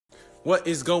What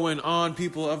is going on,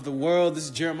 people of the world? This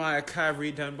is Jeremiah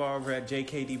Kyrie Dunbar over at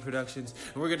JKD Productions,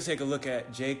 and we're going to take a look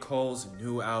at J. Cole's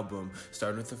new album,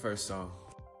 starting with the first song.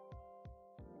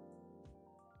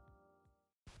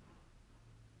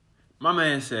 My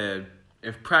man said,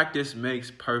 if practice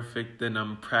makes perfect, then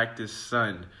I'm practice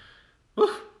son. Woo!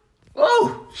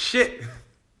 Oh, shit.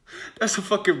 That's a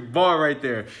fucking bar right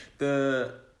there.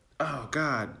 Oh,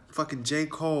 God. Fucking J.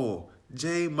 Cole.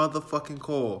 J. motherfucking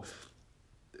Cole.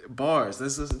 Bars.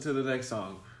 Let's listen to the next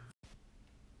song.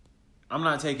 I'm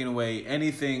not taking away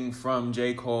anything from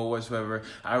J. Cole whatsoever.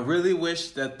 I really wish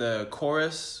that the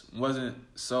chorus wasn't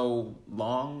so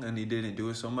long and he didn't do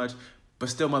it so much, but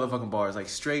still motherfucking bars. Like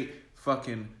straight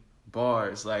fucking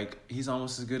bars. Like he's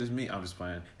almost as good as me. I'm just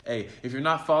playing. Hey, if you're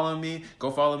not following me,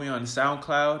 go follow me on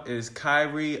SoundCloud. It is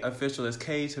Kyrie Official. It's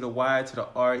K to the Y to the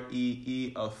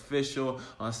R-E-E Official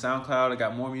on SoundCloud. I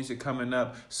got more music coming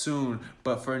up soon.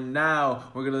 But for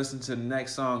now, we're going to listen to the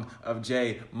next song of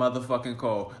J. motherfucking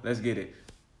Cole. Let's get it.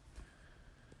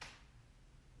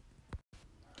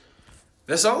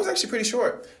 That song was actually pretty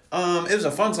short. It was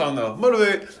a fun song though.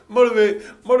 Motivate.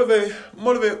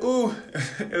 Ooh,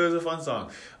 it was a fun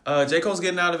song. J. Cole's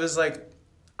getting out of his I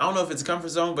don't know if it's a comfort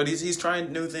zone, but he's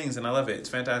trying new things and I love it. It's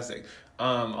fantastic.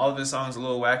 All of his songs are a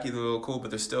little wacky, a little cool, but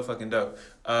they're still fucking dope.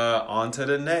 On to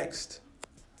the next.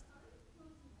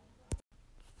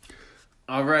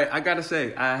 All right, I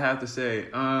have to say,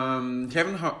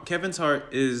 Kevin's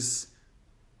Heart is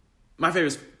my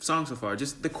favorite song so far.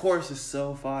 Just the chorus is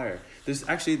so fire. There's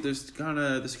kind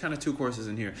of two choruses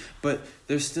in here, but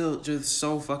they're still just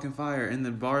so fucking fire. And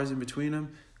the bars in between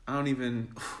them,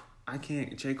 I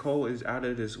can't. J. Cole is out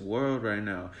of this world right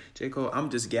now. J. Cole,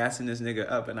 I'm just gassing this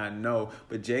nigga up, and I know,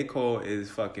 but J. Cole is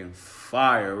fucking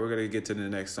fire. We're gonna get to the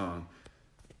next song.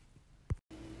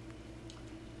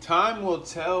 Time will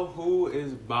tell who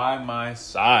is by my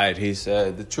side, he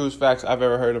said. The truest facts I've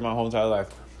ever heard in my whole entire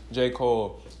life. J.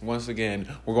 Cole, once again,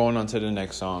 we're going on to the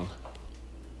next song.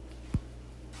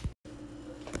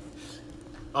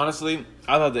 Honestly,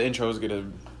 I thought the intro was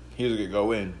gonna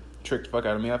go in. Tricked the fuck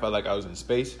out of me. I felt like I was in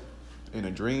space, in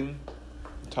a dream,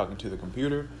 talking to the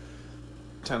computer,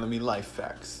 telling me life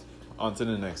facts. On to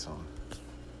the next song.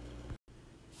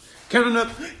 Count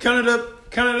it up.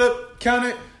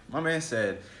 My man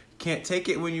said, can't take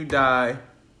it when you die,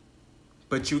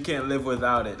 but you can't live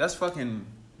without it. That's fucking...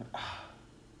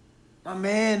 My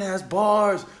man has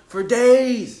bars for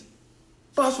days.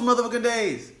 Bars for motherfucking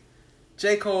days.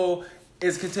 J. Cole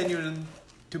is continuing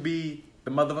to be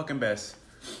the motherfucking best.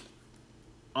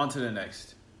 On to the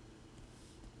next.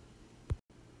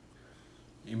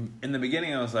 In the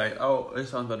beginning, I was like, oh,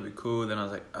 this song's about to be cool. Then I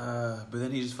was like, but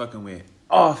then he just fucking went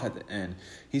off at the end.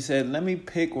 He said, let me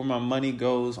pick where my money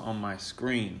goes on my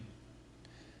screen.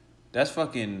 That's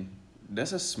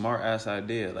a smart ass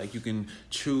idea. Like, you can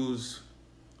choose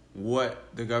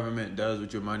what the government does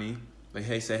with your money. Like,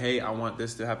 hey, I want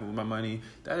this to happen with my money.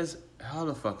 That is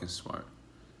hella fucking smart.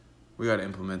 We got to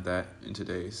implement that in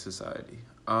today's society.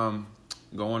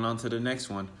 Going on to the next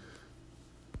one.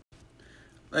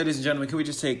 Ladies and gentlemen, can we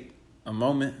just take a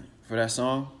moment for that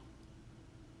song?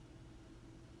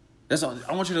 That's all.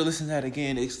 I want you to listen to that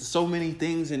again. It's so many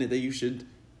things in it that you should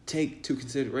take to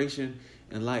consideration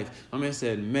in life. My man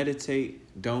said,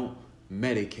 meditate, don't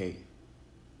medicate.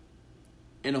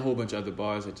 And a whole bunch of other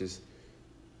bars that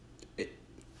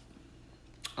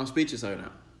I'm speechless right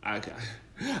now. I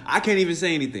can't even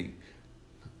say anything.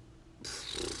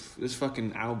 This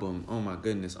fucking album, oh my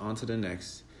goodness. On to the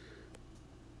next.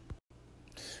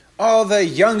 All the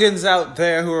youngins out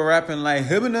there who are rapping like,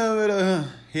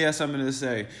 he has something to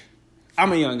say.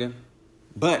 I'm a youngin,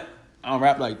 but I don't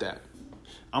rap like that.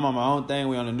 I'm on my own thing.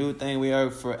 We on a new thing. We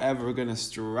are forever going to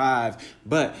strive.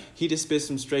 But he just spit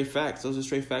some straight facts. Those are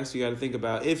straight facts you got to think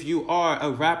about. If you are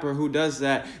a rapper who does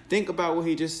that, think about what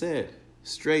he just said.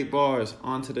 Straight bars.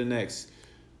 On to the next.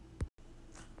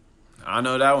 I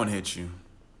know that one hit you.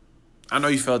 I know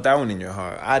you felt that one in your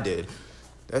heart. I did.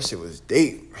 That shit was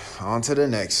deep. On to the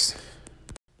next.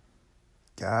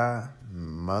 God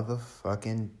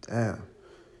motherfucking damn.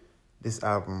 This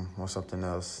album was something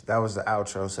else. That was the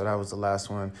outro, so that was the last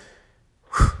one.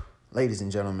 Whew. Ladies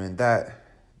and gentlemen, that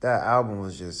album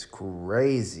was just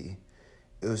crazy.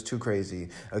 It was too crazy.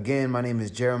 Again, my name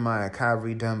is Jeremiah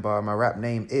Kyrie Dunbar. My rap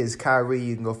name is Kyrie.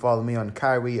 You can go follow me on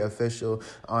Kyrie Official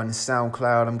on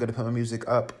SoundCloud. I'm going to put my music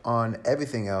up on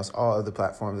everything else, all other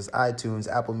platforms. It's iTunes,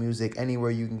 Apple Music, anywhere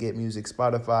you can get music,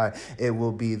 Spotify. It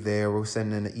will be there. We're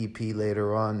sending an EP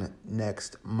later on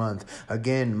next month.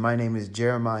 Again, my name is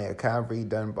Jeremiah Kyrie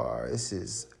Dunbar. This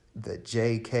is the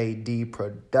JKD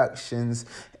Productions,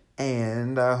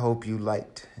 and I hope you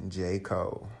liked J.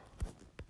 Cole.